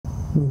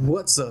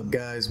What's up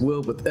guys,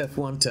 Will with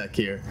F1 Tech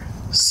here.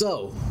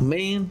 So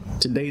man,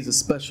 today's a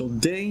special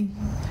day.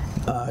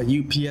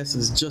 UPS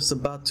is just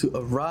about to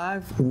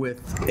arrive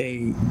with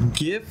a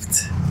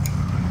gift.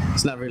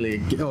 It's not really a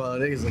gift,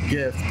 well it is a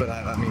gift, but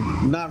I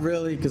mean not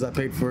really because I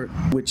paid for it,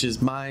 which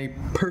is my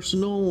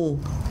personal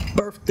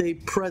birthday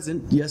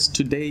present. Yes,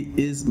 today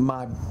is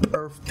my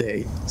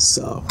birthday,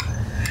 so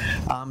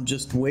I'm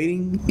just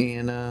waiting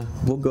and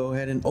we'll go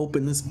ahead and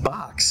open this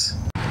box.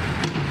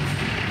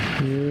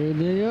 Here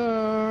they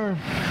are.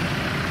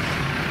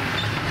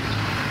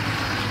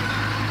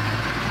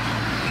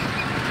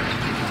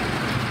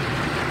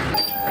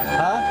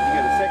 Huh? You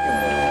got a second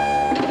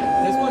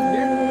one. This one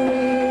here?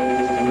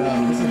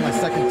 No, this is my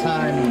second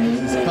time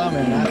this is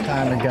coming. That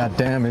time it got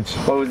damaged.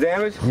 What was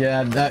damaged?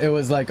 Yeah, it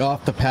was like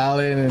off the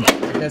pallet and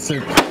I guess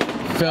it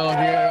fell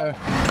here.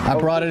 I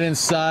brought it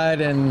inside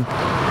and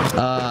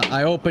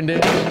I opened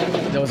it.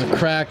 There was a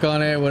crack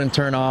on it, wouldn't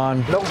turn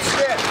on. No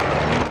shit.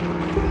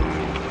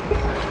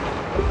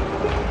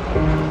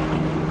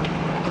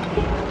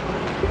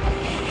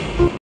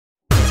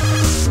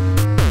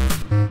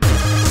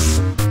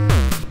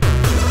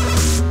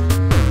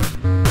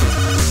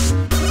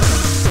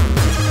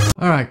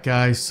 Alright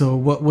guys, so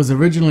what was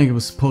originally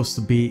supposed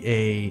to be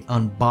a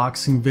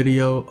unboxing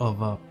video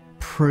of a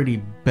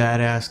pretty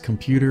badass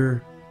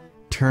computer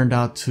turned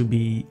out to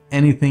be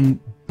anything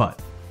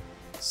but.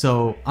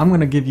 So I'm going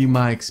to give you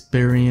my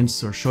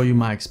experience or show you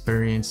my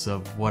experience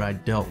of what I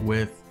dealt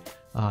with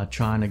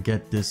trying to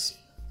get this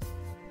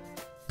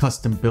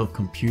custom built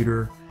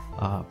computer.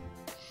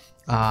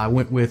 I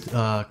went with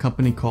a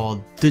company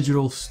called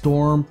Digital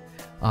Storm.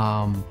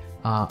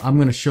 I'm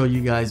going to show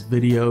you guys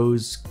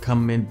videos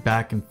coming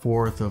back and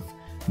forth of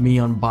me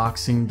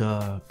unboxing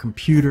the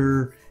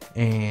computer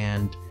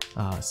and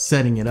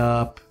setting it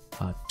up,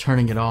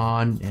 turning it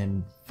on,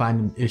 and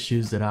finding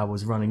issues that I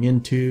was running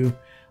into.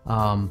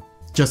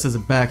 Just as a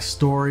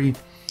backstory,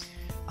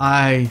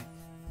 I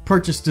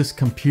purchased this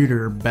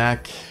computer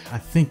back, I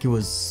think it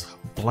was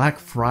Black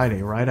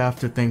Friday, right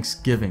after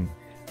Thanksgiving.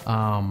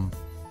 And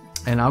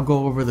I'll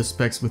go over the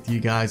specs with you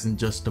guys in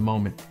just a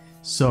moment.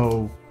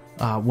 So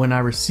when I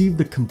received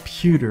the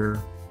computer,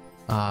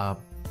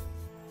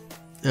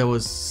 there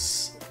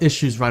was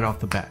issues right off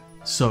the bat.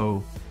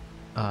 So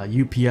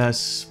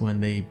UPS, when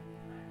they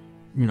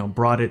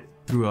brought it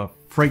through a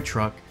freight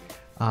truck,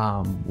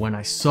 when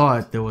I saw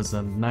it, there was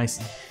a nice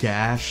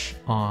gash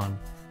on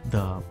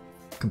the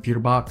computer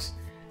box,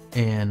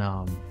 and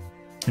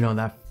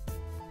that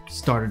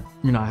started,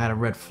 I had a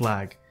red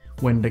flag.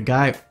 When the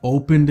guy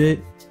opened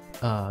it,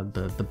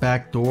 the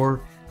back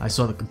door, I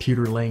saw the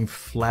computer laying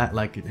flat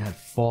like it had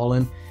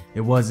fallen.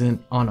 It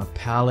wasn't on a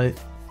pallet,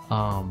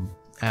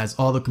 as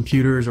all the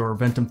computers or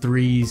Aventum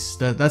 3s,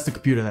 that's the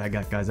computer that I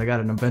got, guys. I got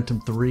an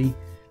Aventum 3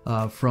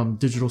 from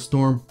Digital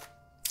Storm,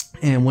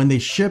 and when they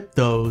ship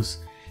those,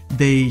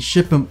 they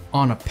ship them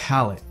on a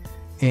pallet.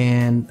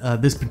 And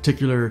this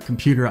particular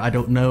computer, I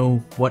don't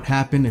know what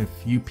happened, if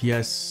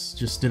UPS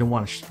just didn't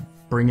want to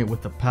bring it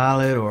with the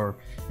pallet, or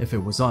if it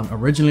was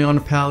originally on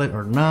a pallet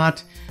or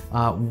not.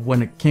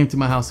 When it came to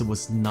my house, it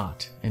was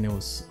not, and it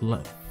was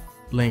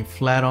laying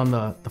flat on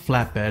the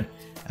flatbed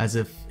as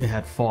if it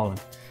had fallen.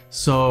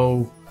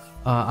 So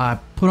I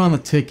put on the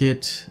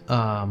ticket.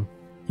 I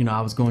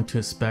was going to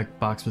inspect,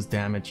 box was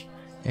damaged,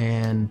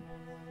 and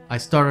I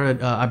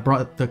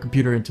brought the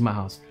computer into my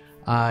house.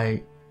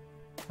 I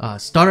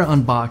started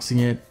unboxing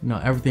it.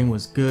 Everything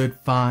was good,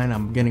 fine.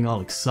 I'm getting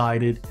all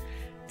excited,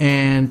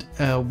 and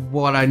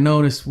what I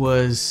noticed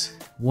was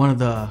one of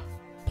the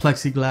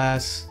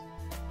plexiglass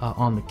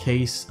on the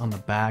case on the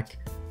back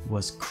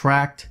was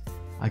cracked.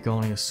 I can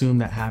only assume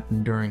that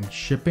happened during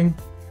shipping,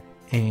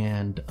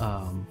 and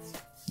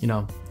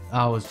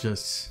I was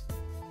just,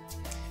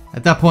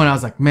 at that point I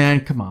was like,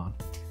 man, come on.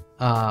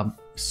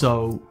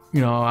 So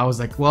I was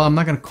like, well, I'm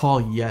not gonna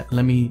call yet,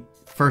 let me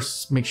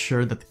first make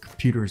sure that the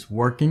computer is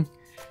working.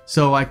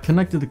 So I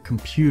connected the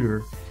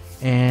computer,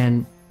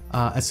 and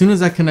as soon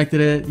as I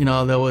connected it,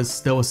 there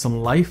was some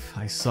life.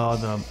 I saw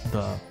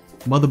the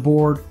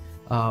motherboard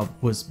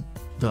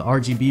the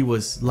RGB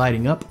was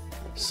lighting up,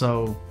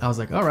 so I was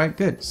like, all right,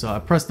 good. So I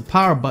pressed the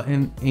power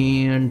button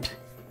and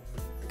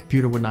the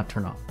computer would not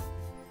turn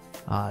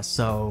on.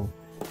 So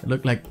it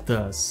looked like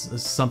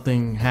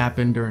something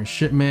happened during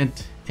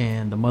shipment,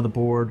 and the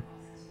motherboard,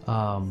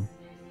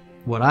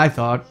 what I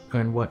thought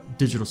and what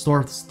Digital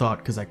Storm thought,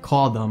 because I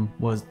called them,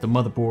 was the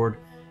motherboard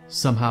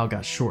somehow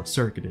got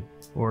short-circuited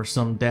or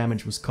some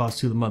damage was caused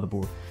to the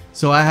motherboard.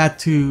 So I had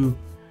to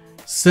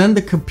send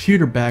the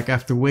computer back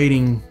after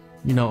waiting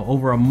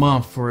over a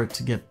month for it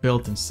to get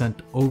built and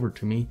sent over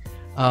to me.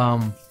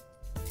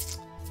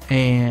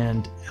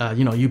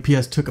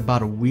 UPS took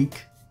about a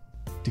week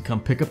to come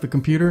pick up the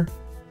computer,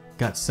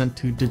 got sent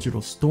to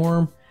Digital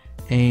Storm,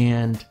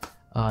 and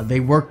they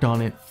worked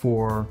on it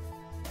for,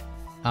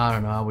 I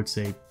don't know, I would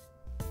say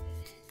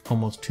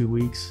almost 2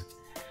 weeks.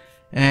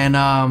 And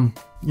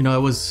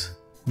it was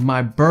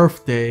my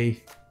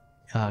birthday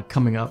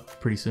coming up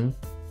pretty soon,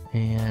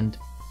 and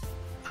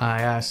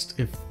I asked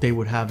if they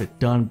would have it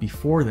done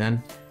before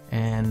then,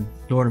 and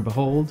Lord and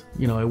behold,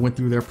 you know, it went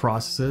through their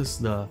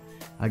processes.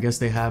 I guess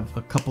they have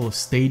a couple of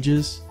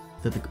stages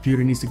that the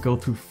computer needs to go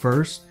through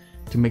first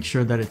to make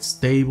sure that it's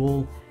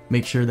stable,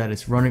 make sure that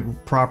it's running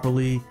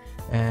properly,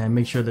 and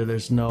make sure that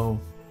there's no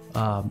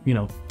you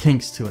know,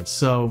 kinks to it.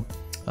 So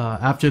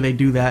after they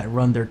do that,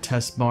 run their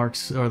test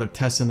marks or their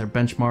tests and their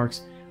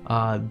benchmarks,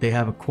 they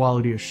have a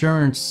quality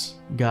assurance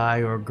guy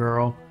or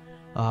girl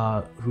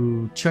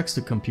who checks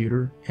the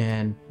computer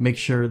and makes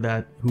sure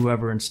that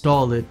whoever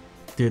installed it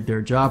did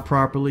their job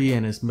properly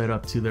and is met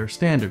up to their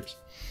standards.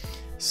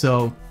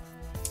 So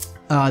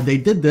they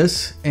did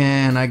this,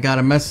 and I got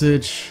a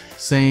message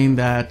saying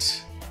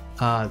that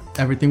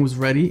everything was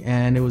ready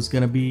and it was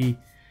going to be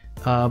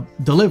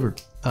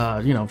delivered,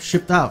 you know,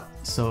 shipped out.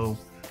 So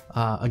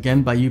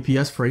again, by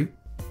UPS Freight.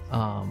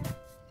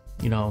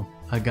 You know,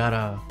 I got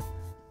a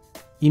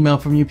email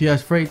from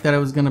UPS Freight that it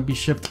was going to be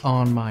shipped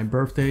on my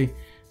birthday,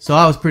 so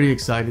I was pretty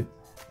excited.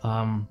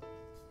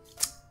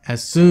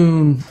 As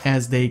soon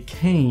as they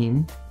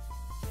came,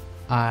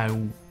 I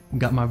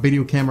got my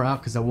video camera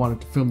out because I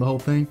wanted to film the whole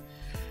thing,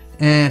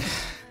 and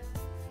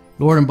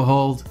Lord and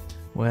behold,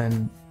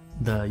 when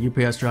the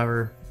UPS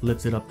driver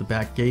lifted up the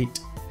back gate,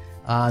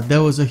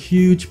 there was a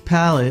huge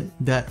pallet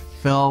that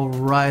fell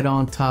right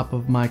on top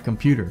of my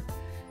computer,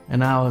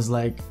 and I was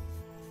like,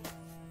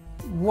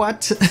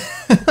 what?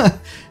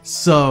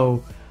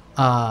 So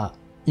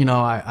you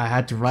know, I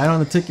had to write on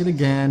the ticket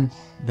again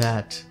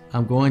that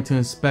I'm going to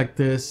inspect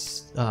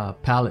this.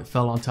 Pallet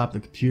fell on top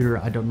of the computer.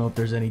 I don't know if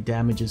there's any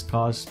damages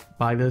caused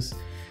by this.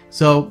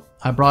 So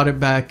I brought it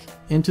back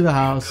into the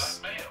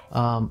house,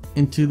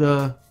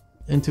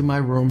 into my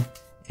room,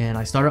 and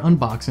I started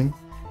unboxing,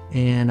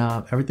 and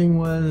everything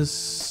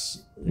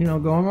was, you know,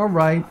 going all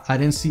right. I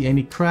didn't see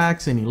any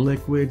cracks, any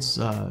liquids.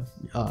 You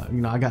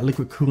know, I got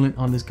liquid coolant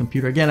on this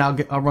computer. Again,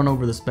 I'll run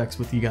over the specs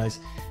with you guys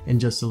in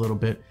just a little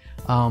bit.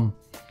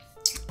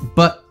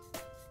 But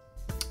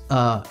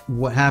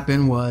what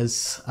happened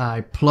was I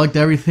plugged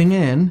everything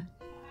in,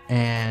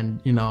 and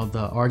you know,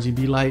 the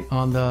RGB light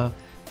on the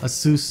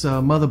Asus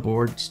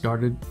motherboard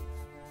started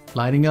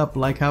lighting up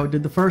like how it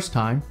did the first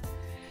time,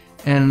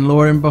 and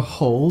Lord and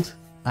behold,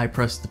 I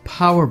pressed the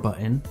power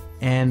button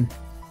and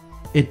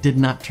it did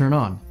not turn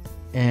on.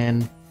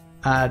 And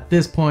at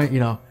this point, you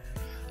know,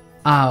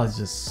 I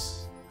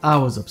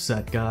was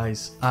upset,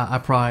 guys. I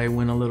probably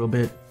went a little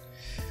bit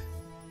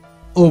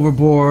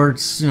overboard,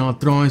 you know,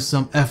 throwing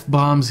some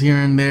F-bombs here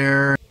and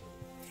there.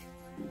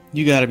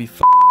 You gotta be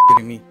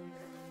kidding me.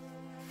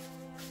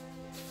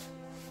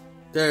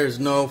 There's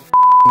no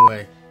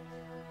way.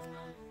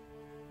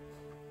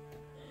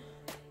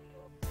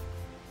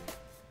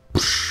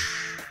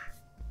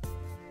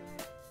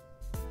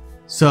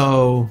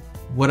 So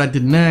what I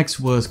did next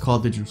was call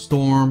Digital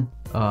Storm.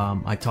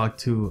 I talked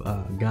to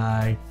a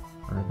guy,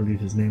 or I believe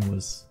his name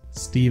was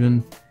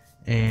Steven,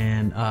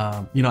 and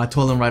you know, I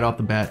told him right off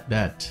the bat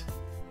that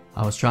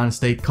I was trying to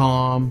stay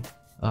calm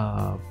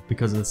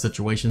because of the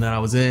situation that I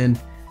was in,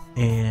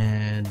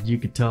 and you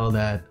could tell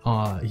that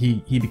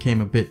he became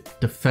a bit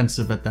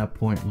defensive at that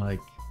point. Like,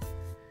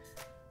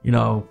 you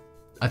know,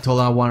 I told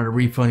him I wanted a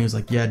refund. He was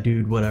like, yeah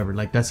dude, whatever.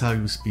 Like, that's how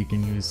he was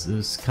speaking. It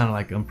was kind of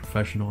like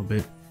unprofessional a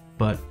bit,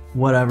 but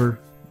whatever,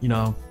 you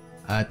know.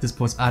 At this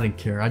point, I didn't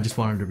care. I just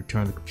wanted to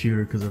return the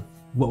computer because of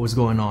what was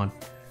going on.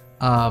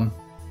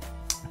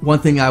 One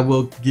thing I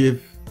will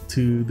give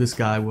to this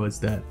guy was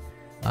that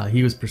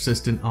he was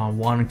persistent on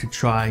wanting to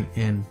try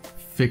and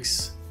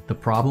fix the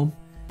problem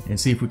and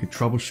see if we could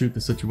troubleshoot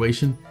the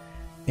situation.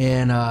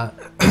 And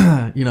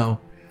you know,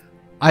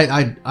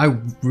 I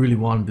really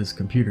wanted this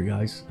computer,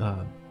 guys.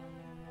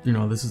 You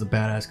know, this is a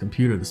badass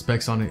computer. The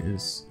specs on it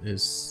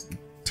is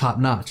top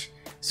notch.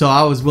 So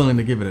I was willing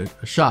to give it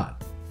a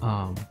shot.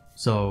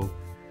 So,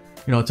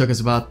 you know, it took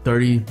us about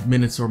 30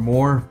 minutes or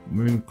more,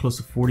 maybe close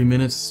to 40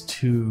 minutes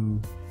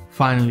to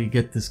finally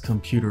get this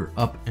computer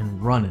up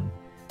and running.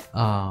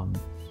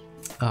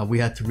 We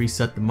had to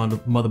reset the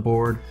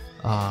motherboard.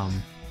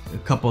 A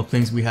couple of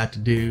things we had to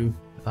do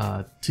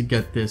to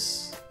get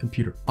this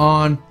computer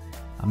on.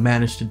 I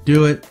managed to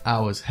do it. I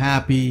was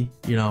happy,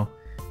 you know.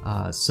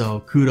 So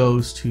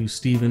kudos to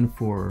Steven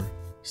for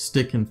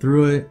sticking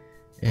through it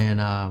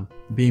and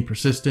being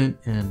persistent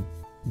and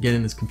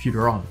getting this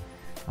computer on.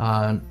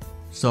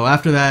 So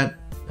after that,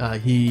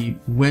 he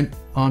went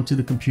onto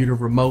the computer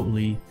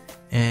remotely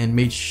and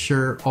made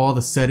sure all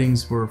the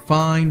settings were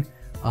fine,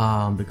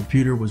 the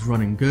computer was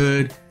running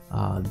good,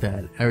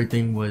 that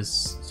everything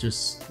was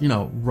just, you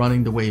know,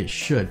 running the way it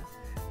should.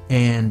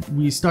 And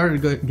we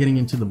started getting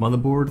into the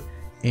motherboard,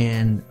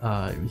 and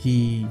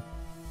the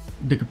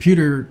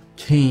computer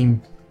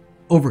came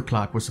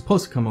overclocked. We're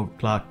supposed to come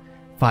overclocked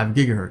 5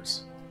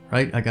 gigahertz,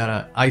 right? I got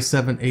a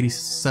i7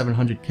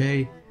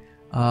 8700K,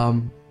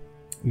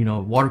 you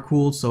know, water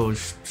cooled, so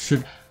it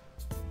should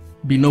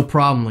be no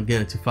problem to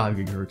get it to 5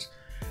 gigahertz.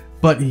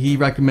 But he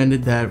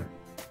recommended that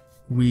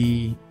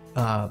we,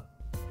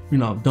 you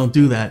know, don't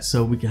do that,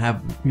 so we can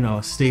have, you know,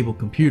 a stable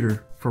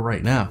computer for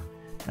right now.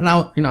 And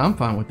you know, I'm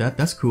fine with that.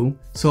 That's cool.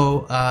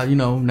 So, you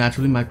know,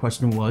 naturally, my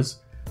question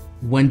was,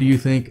 when do you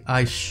think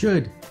I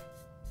should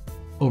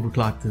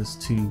overclock this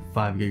to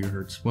 5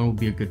 gigahertz. When would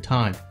be a good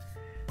time?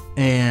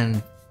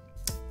 And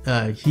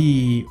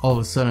he all of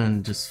a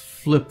sudden just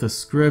flipped the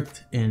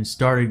script and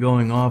started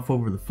going off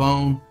over the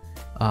phone.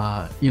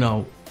 You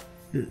know,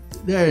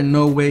 there is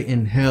no way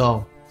in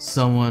hell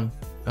someone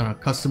on a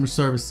customer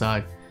service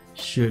side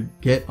should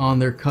get on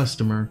their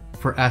customer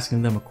for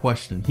asking them a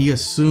question. He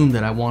assumed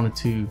that I wanted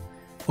to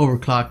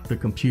overclock the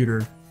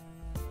computer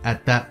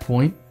at that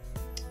point.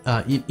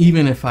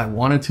 Even if I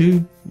wanted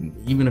to,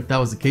 even if that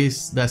was the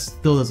case, that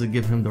still doesn't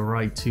give him the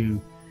right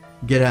to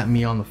get at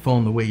me on the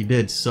phone the way he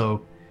did.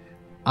 So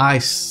I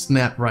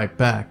snapped right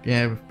back.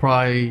 And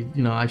probably,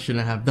 you know, I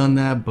shouldn't have done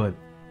that, but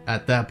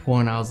at that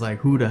point I was like,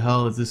 who the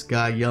hell is this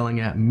guy yelling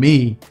at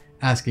me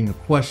asking a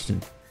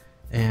question?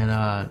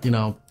 And you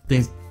know,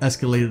 things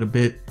escalated a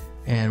bit,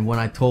 and when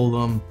I told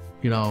him,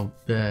 you know,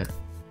 that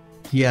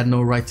he had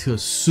no right to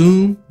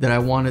assume that I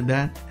wanted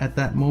that at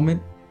that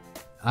moment,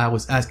 I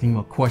was asking him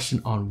a question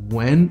on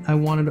when I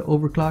wanted to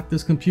overclock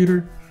this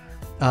computer.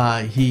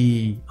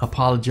 He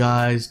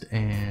apologized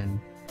and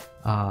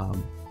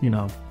you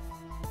know,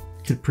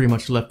 pretty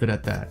much left it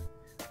at that.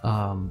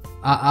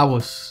 I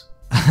was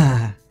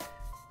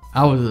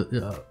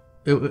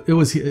it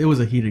was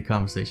a heated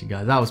conversation,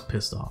 guys. I was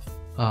pissed off.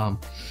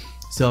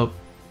 So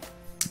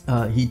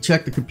he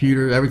checked the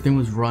computer, everything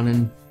was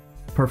running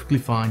perfectly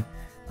fine.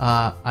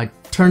 I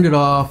turned it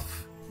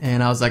off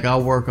and I was like,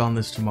 I'll work on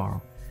this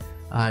tomorrow.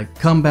 I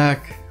come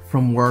back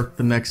from work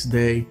the next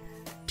day,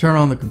 turn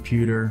on the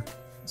computer,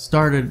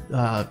 started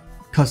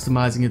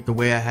customizing it the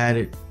way I had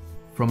it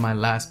from my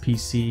last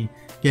PC,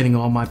 getting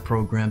all my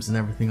programs and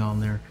everything on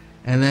there.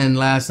 And then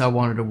last, I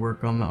wanted to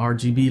work on the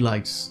RGB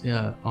lights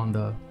on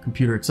the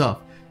computer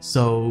itself.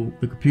 So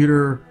the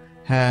computer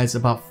has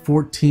about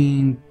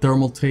 14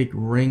 Thermaltake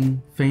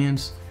ring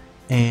fans,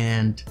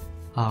 and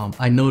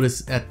I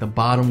noticed at the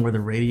bottom where the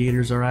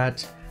radiators are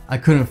at, I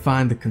couldn't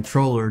find the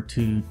controller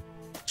to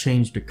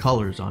change the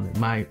colors on it.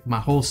 My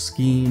whole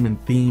scheme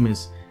and theme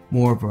is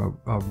more of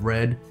a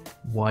red,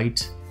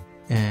 white,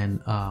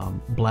 and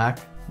black.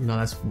 You know,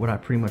 that's what I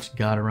pretty much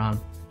got around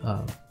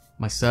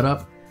my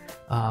setup.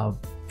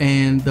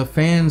 And the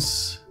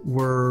fans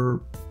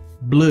were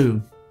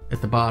blue at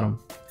the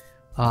bottom.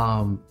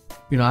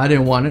 You know, I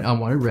didn't want it. I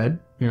wanted red.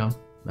 You know,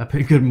 I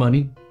paid good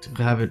money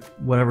to have it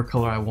whatever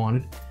color I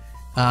wanted.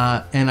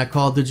 And I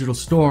called Digital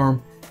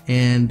Storm,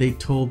 and they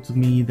told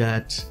me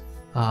that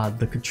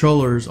the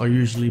controllers are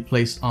usually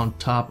placed on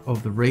top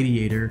of the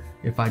radiator.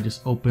 If I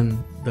just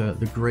open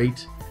the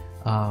grate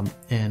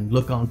and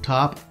look on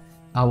top,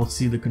 I will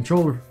see the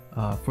controller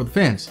for the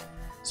fans.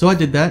 So I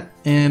did that,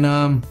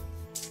 and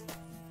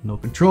no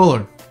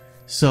controller.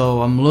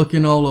 So I'm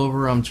looking all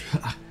over. I'm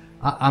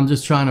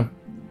just trying to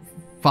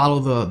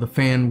follow the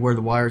fan where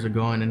the wires are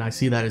going, and I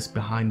see that it's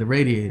behind the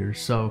radiator.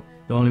 So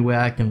the only way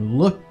I can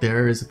look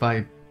there is if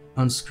I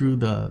unscrew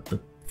the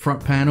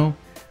front panel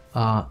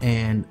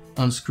and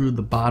unscrew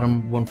the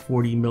bottom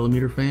 140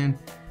 millimeter fan,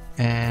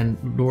 and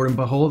Lord and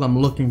behold, I'm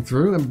looking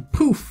through and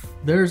poof,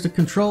 there's the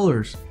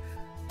controllers.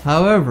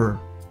 However,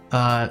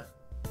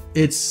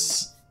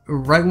 it's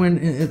right when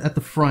at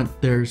the front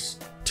there's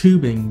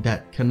tubing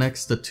that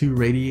connects the two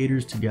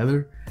radiators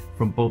together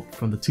from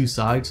the two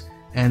sides,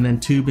 and then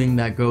tubing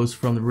that goes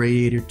from the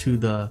radiator to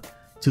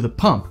the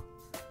pump,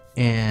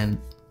 and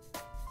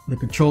the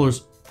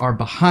controllers are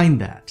behind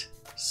that,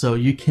 so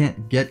you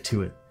can't get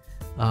to it.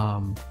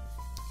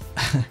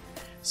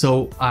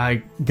 So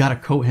I got a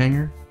coat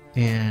hanger,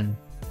 and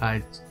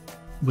I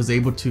was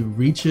able to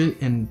reach it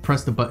and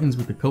press the buttons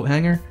with the coat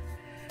hanger.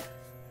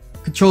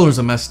 Controllers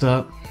are messed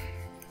up,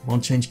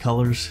 won't change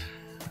colors,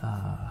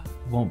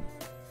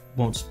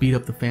 won't speed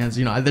up the fans.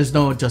 You know, there's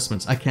no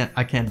adjustments. I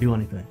can't do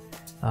anything.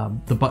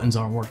 The buttons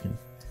aren't working.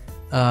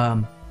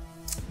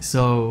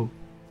 So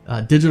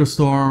Digital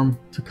Storm,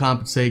 to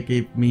compensate,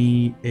 gave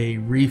me a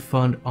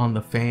refund on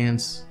the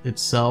fans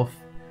itself.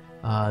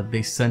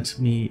 They sent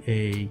me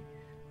a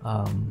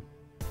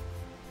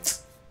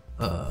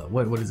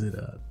what is it?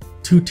 A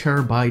 2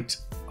 terabyte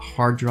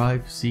hard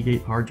drive,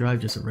 Seagate hard drive,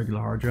 just a regular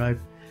hard drive,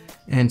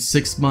 and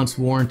 6 months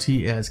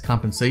warranty as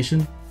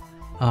compensation.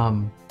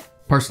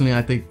 Personally,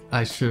 I think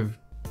I should have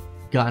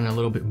gotten a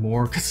little bit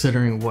more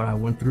considering what I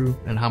went through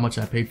and how much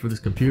I paid for this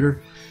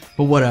computer,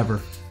 but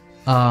whatever.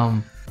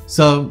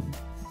 So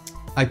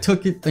I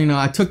took it, you know,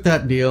 I took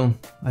that deal.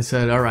 I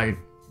said, all right,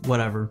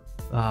 whatever.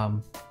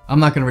 I'm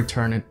not gonna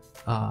return it.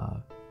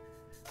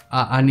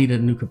 I need a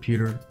new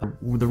computer.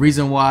 The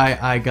reason why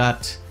I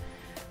got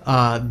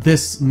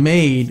this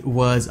made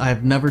was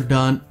I've never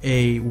done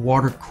a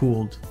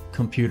water-cooled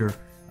computer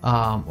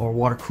or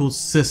water-cooled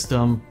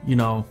system. You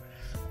know,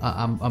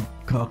 I'm a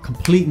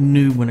complete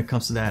noob when it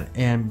comes to that,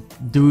 and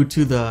due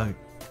to the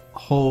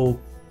whole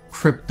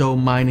crypto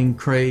mining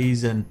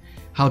craze and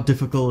how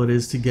difficult it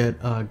is to get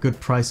a good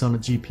price on a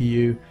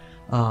GPU,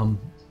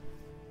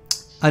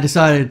 I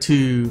decided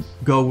to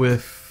go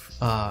with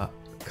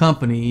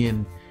company,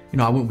 and you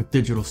know, I went with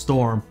Digital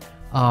Storm.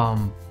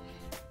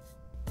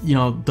 You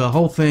know, the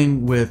whole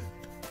thing with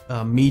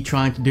me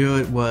trying to do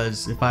it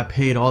was, if I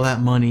paid all that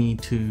money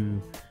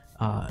to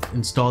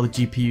install the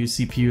GPU,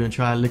 CPU, and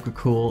try liquid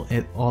cool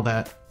and all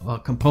that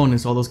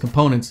components, all those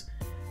components,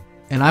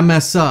 and I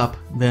mess up,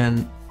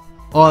 then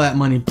all that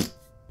money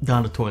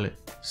down the toilet.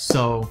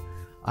 So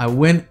I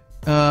went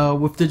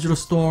with Digital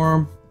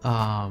Storm,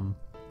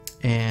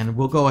 and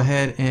we'll go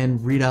ahead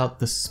and read out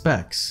the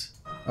specs.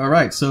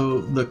 Alright,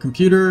 so the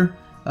computer,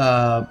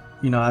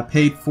 you know, I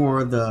paid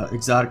for the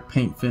exotic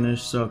paint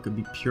finish so it could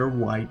be pure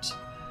white.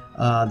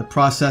 The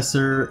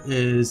processor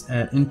is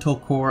an Intel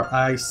Core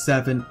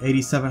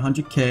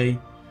i7-8700K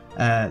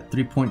at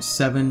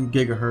 3.7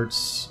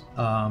 gigahertz.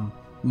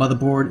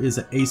 Motherboard is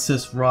an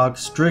Asus ROG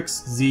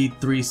Strix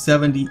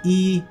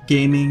Z370E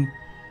gaming.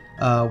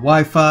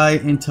 Wi-Fi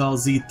Intel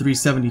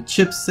Z370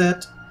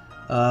 chipset.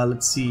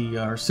 Let's see,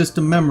 our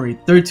system memory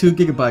 32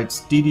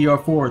 gigabytes,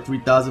 DDR4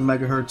 3000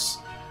 megahertz.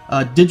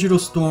 Digital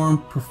Storm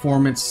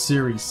Performance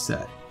Series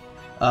set.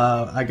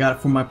 I got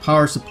it for my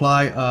power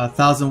supply,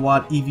 1000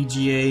 watt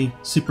EVGA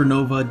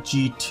Supernova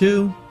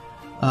G2.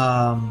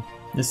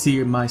 Let's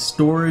see, my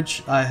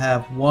storage, I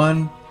have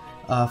one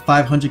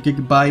 500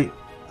 gigabyte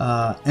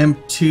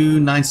M2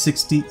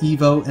 960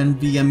 Evo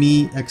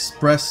NVMe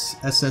Express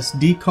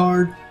SSD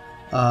card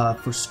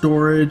for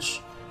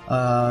storage.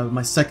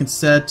 My second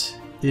set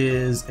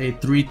is a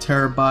 3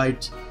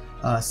 terabyte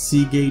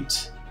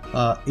Seagate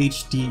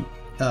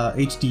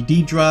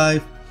HDD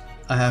drive.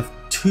 I have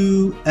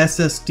two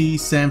SSD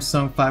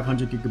Samsung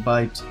 500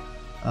 gigabyte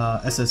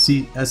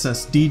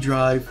SSD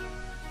drive.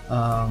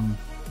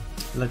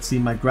 Let's see,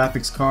 my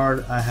graphics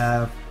card, I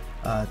have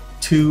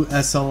two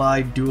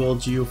SLI Dual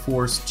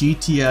GeoForce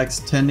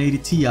GTX 1080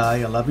 Ti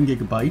 11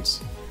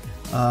 gigabytes.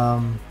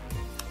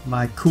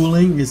 My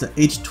cooling is a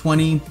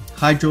H20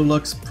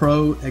 Hydrolux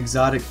Pro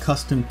Exotic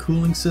Custom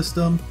Cooling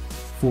System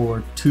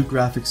for 2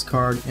 graphics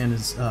card and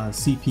his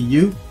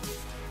CPU.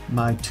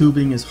 My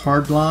tubing is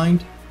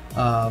hardlined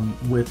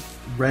with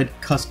red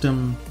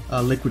custom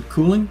liquid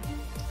cooling.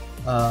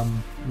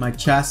 My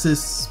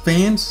chassis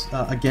fans,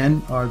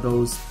 again, are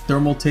those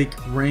Thermaltake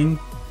Ring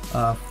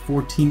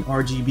 14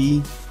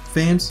 RGB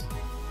fans.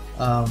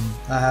 I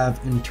have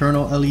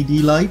internal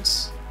LED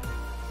lights.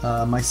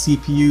 My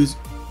CPUs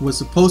was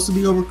supposed to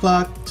be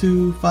overclocked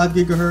to 5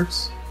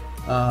 gigahertz.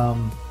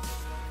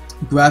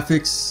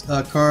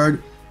 Graphics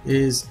card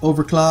is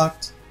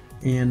overclocked,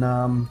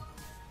 and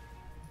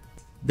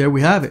there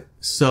we have it.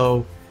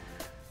 So,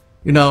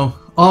 you know,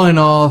 all in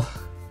all,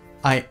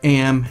 I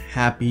am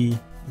happy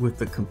with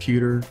the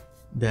computer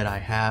that I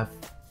have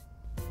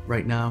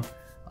right now.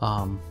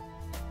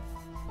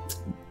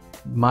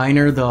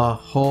 Minor the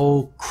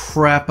whole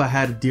crap I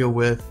had to deal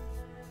with.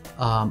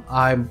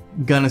 I'm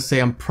gonna say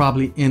I'm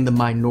probably in the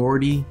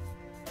minority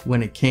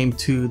when it came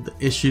to the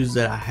issues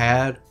that I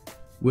had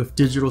with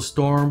Digital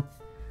Storm.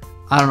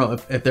 I don't know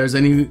if there's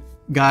any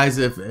guys,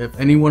 if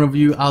any one of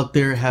you out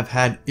there have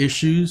had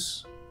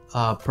issues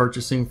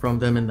purchasing from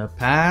them in the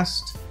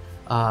past,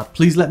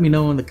 please let me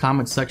know in the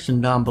comment section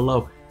down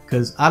below,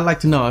 because I'd like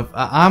to know. If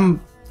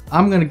I'm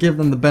gonna give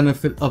them the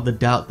benefit of the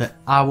doubt that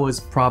I was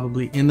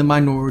probably in the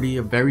minority,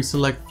 a very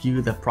select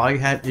few that probably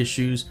had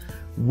issues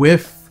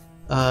with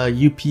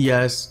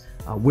UPS,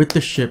 with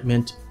the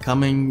shipment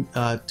coming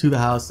to the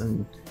house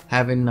and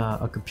having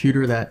a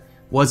computer that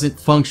wasn't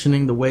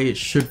functioning the way it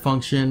should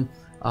function.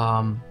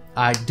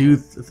 I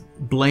do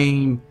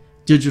blame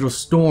Digital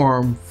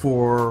Storm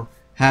for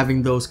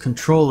having those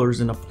controllers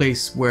in a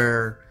place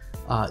where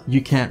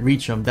you can't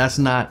reach them. That's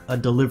not a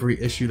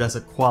delivery issue, that's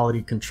a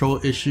quality control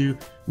issue,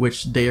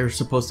 which they are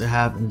supposed to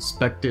have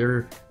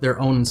their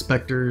own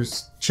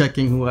inspectors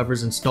checking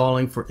whoever's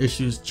installing for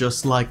issues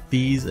just like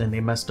these, and they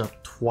messed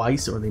up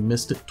twice, or they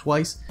missed it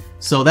twice.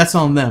 So that's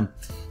on them.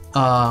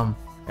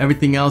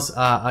 Everything else,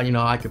 you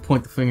know, I could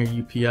point the finger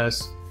at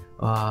UPS.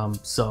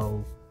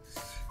 So,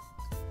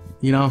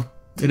 you know,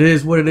 it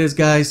is what it is,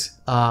 guys.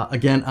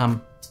 Again,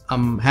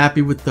 I'm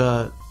happy with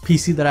the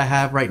PC that I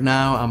have right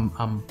now.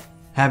 I'm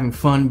having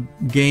fun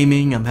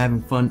gaming. I'm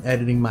having fun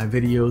editing my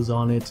videos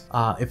on it.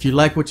 If you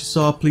like what you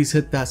saw, please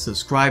hit that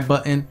subscribe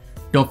button.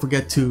 Don't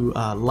forget to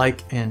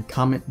like and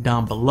comment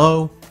down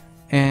below.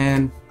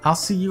 And I'll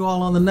see you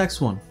all on the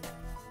next one.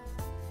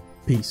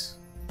 Peace.